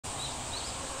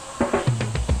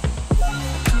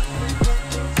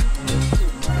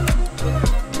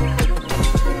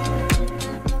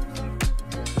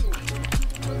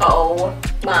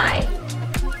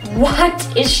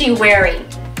What is she wearing?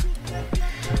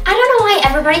 I don't know why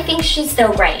everybody thinks she's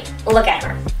so great. Look at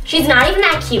her. She's not even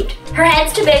that cute. Her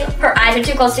head's too big, her eyes are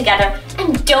too close together,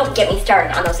 and don't get me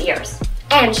started on those ears.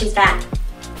 And she's fat.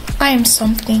 I am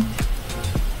something.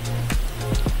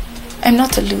 I'm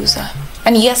not a loser.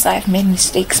 And yes, I've made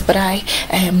mistakes, but I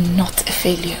am not a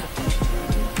failure.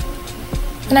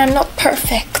 And I'm not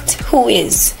perfect. Who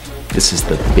is? This is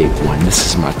the big one. This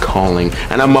is my calling.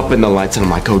 And I'm up in the lights and I'm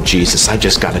like, oh Jesus, I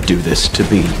just gotta do this to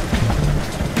be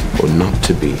or not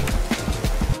to be.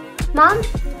 Mom?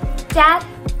 Dad?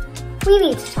 We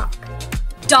need to talk.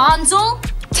 Donzel?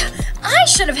 I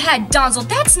should have had Donzel.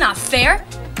 That's not fair.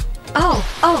 Oh,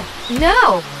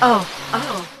 no. Oh.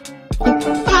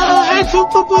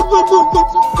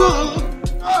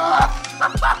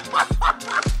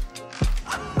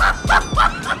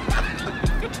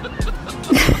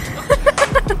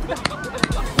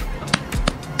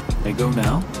 I go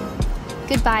now?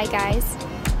 Goodbye, guys.